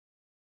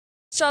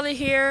Charlie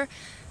here,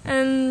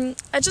 and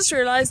I just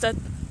realized that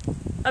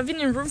I've been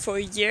in Rome for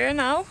a year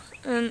now,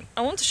 and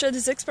I want to share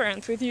this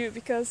experience with you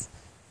because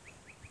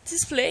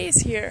this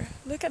place here,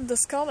 look at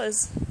those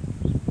colors.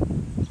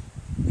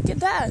 Look at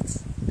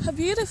that, how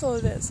beautiful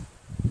it is.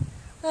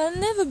 I've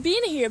never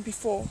been here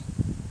before,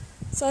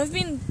 so I've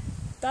been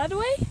that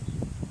way.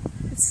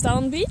 It's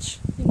Town Beach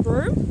in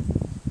Rome,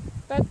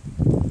 but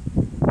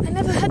I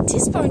never had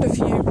this point of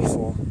view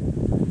before.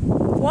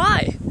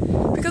 Why?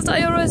 Because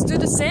I always do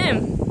the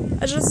same.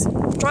 I just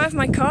drive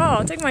my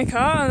car, take my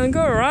car and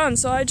go around,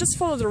 so I just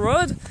follow the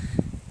road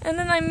and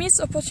then I miss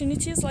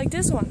opportunities like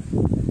this one.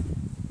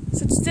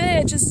 So today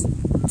I just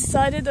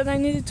decided that I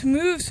needed to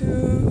move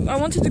I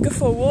wanted to go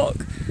for a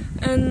walk,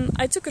 and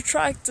I took a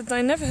track that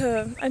I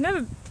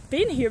never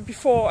been here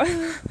before.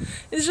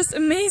 It's just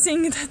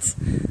amazing that,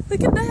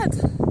 look at that.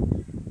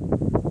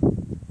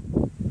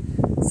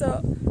 So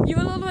you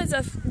will always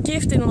have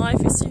gift in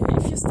life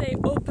if you stay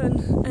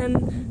open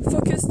and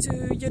focus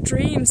to your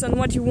dreams and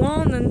what you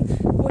want and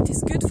what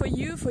is good for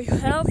you, for your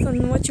health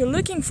and what you're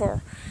looking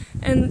for.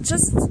 And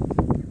just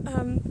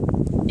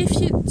if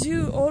you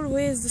do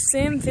always the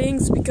same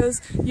things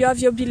because you have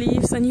your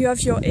beliefs and you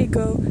have your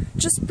ego,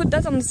 just put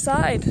that on the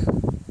side,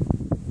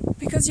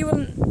 because you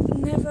will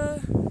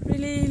never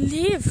really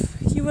live.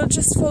 You will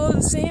just follow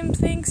the same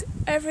things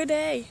every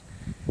day.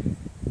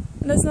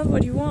 And that's not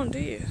what you want, do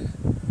you?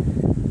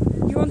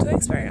 You want to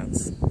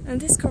experience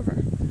and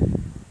discover,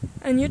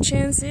 and your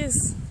chance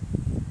is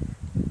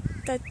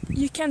that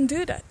you can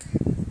do that,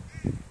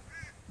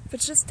 but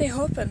just stay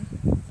open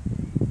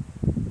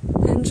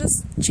and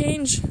just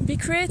change, be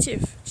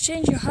creative,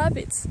 change your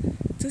habits,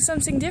 do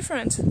something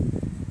different.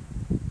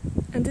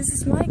 And this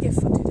is my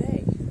gift for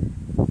today.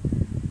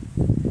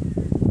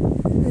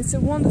 It's a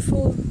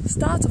wonderful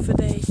start of a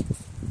day,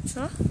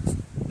 huh?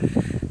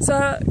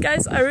 So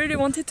guys, I really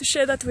wanted to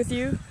share that with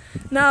you.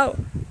 Now,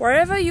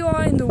 wherever you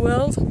are in the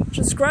world,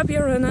 just grab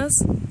your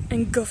runners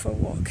and go for a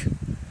walk.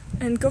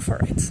 And go for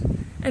it.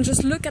 And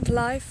just look at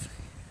life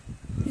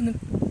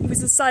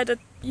with a side that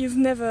you've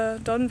never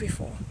done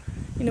before.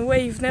 In a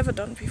way you've never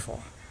done before.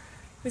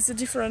 With a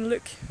different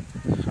look.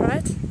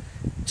 Alright?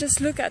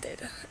 Just look at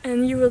it.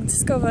 And you will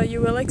discover,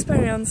 you will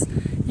experience,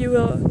 you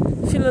will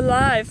feel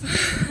alive.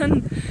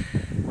 And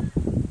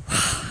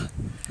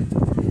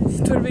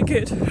it will be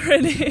good,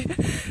 really.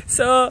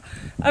 So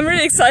I'm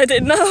really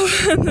excited now,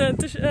 and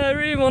I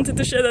really wanted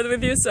to share that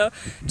with you, so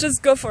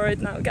just go for it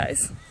now,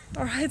 guys.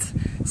 Alright,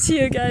 see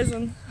you guys,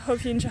 and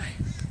hope you enjoy.